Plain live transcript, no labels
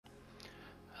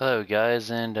Hello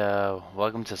guys, and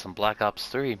welcome to some Black Ops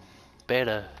 3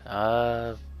 beta.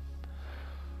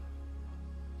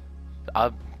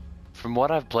 I've, from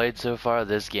what I've played so far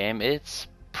this game, it's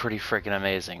pretty freaking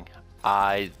amazing.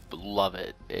 I love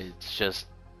it. It's just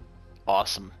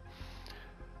awesome.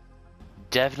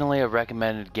 Definitely a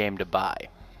recommended game to buy.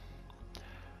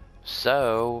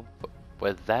 So,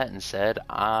 with that said,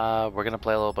 we're gonna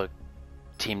play a little bit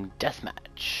team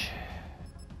deathmatch,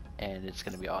 and it's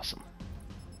gonna be awesome.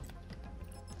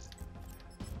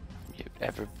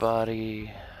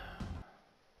 Everybody.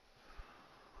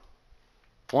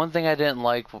 One thing I didn't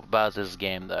like about this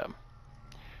game, though,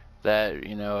 that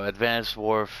Advanced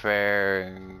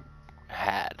Warfare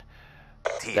had,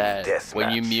 Team that deathmatch.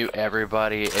 when you mute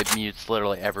everybody, it mutes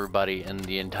literally everybody in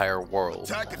the entire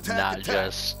world, not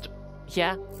just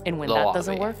Yeah, and when the that lobby.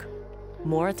 doesn't work,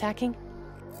 more attacking?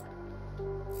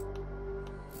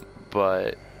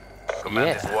 But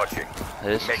Command is yeah, watching.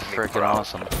 this is Make me freaking proud.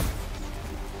 awesome.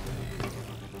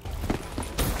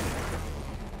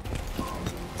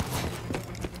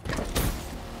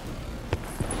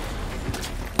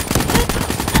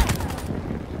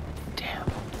 Damn.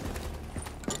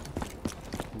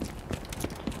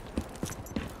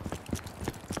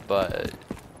 But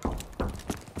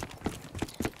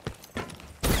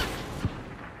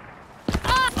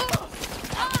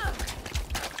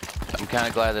I'm kind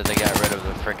of glad that they got rid of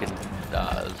the frickin'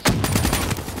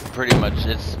 pretty much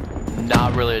it's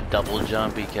not really a double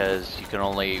jump because you can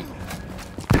only,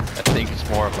 I think it's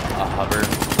more of a hover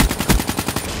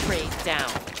Trade down.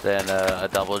 than a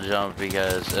double jump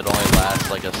because it only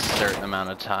lasts like a certain amount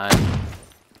of time.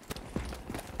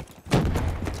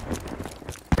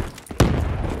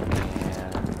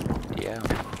 And yeah.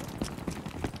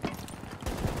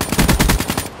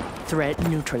 Threat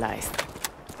neutralized.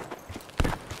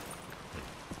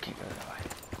 Can't go that way.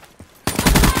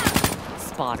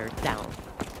 Spotter down.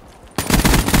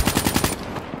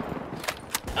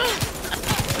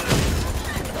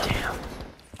 Damn.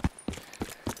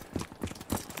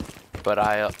 But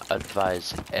I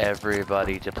advise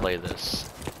everybody to play this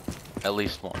at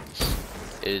least once.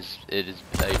 It is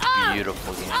a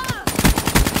beautiful game.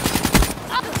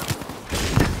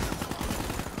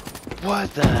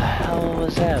 What the hell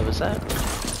was that? Was that?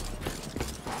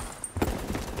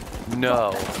 No.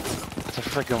 It's a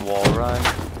freaking wall run.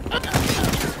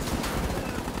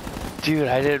 Dude,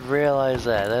 I didn't realize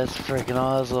that. That's freaking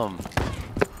awesome.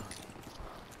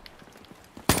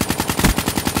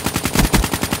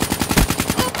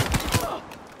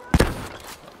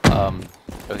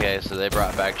 Okay, so they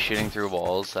brought back shooting through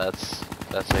walls. That's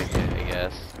okay, I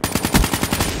guess.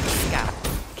 Scout.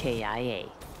 KIA.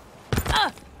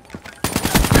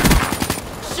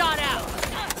 Shot out!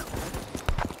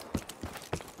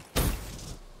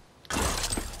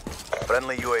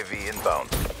 Friendly UAV inbound.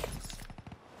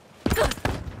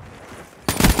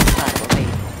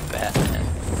 Batman.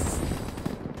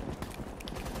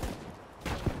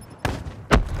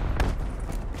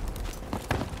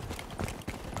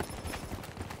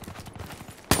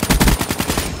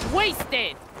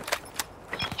 Wasted!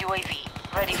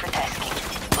 UAV, ready for tasking.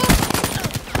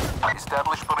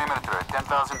 Establish perimeter at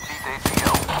 10,000 feet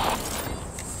ACL.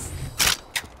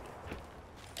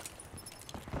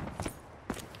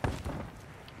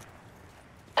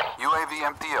 UAV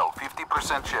MTL,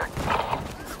 50% check.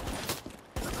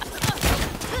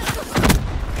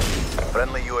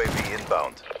 Friendly UAV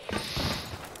inbound.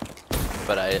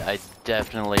 But I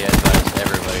definitely advise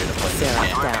everybody to play this Sarah.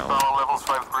 game. UAV Down. power levels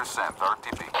 5%,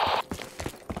 RTB.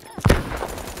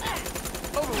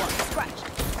 Overwatch, scratch.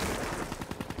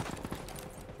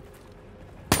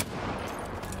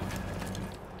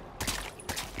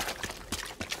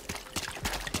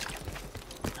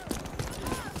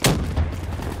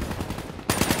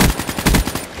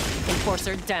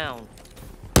 Enforcer down.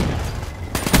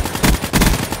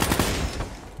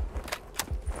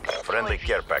 Friendly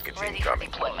care package Ready for incoming.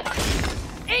 deployment.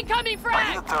 Incoming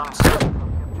frag! U-turns.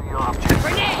 Capture your objective.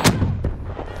 Grenade!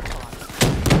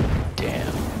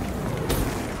 Damn.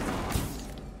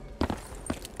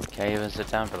 Can't even sit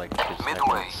down for like 2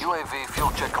 Midway, seconds. UAV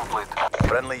fuel check complete.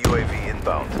 Friendly UAV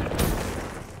inbound.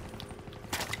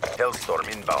 Hellstorm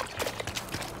inbound.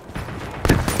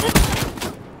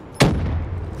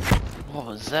 What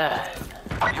was that?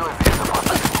 UAV is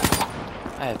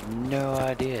above. I have no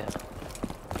idea.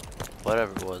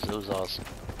 Whatever it was awesome.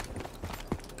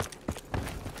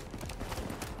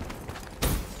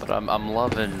 But I'm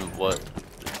loving what,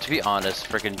 to be honest,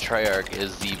 freaking Treyarch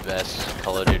is the best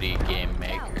Call of Duty game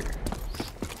maker.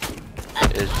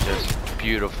 It's just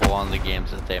beautiful on the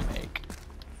games that they make.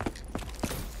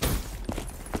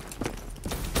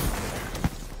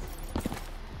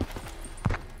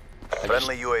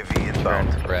 Friendly UAV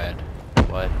inbound. turned red.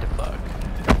 What the fuck?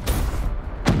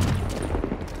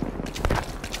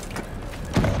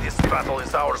 This battle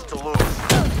is ours to lose.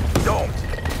 Don't!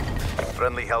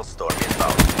 Friendly Hellstorm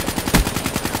inbound.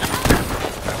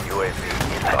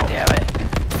 UAV God inbound. damn it.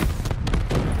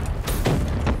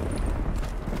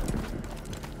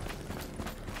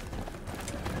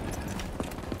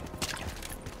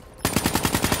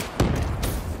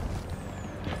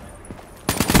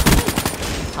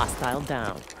 Hostile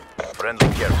down. Friendly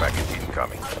care package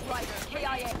incoming.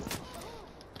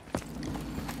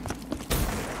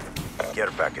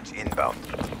 Care package inbound.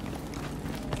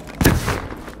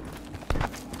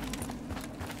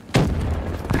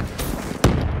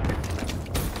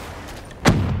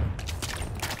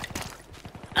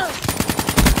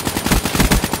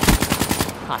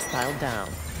 Hostile down.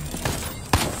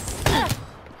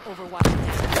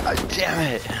 Overwatch. God damn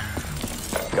it.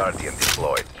 Guardian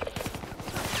deployed.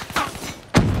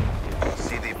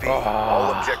 CDP,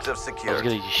 all objectives secured.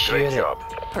 gonna Great shoot it. job.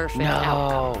 Perfect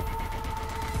outcome. No.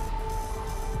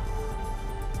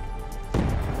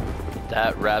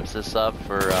 That wraps us up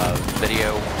for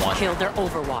video 1. Kill their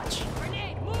Overwatch.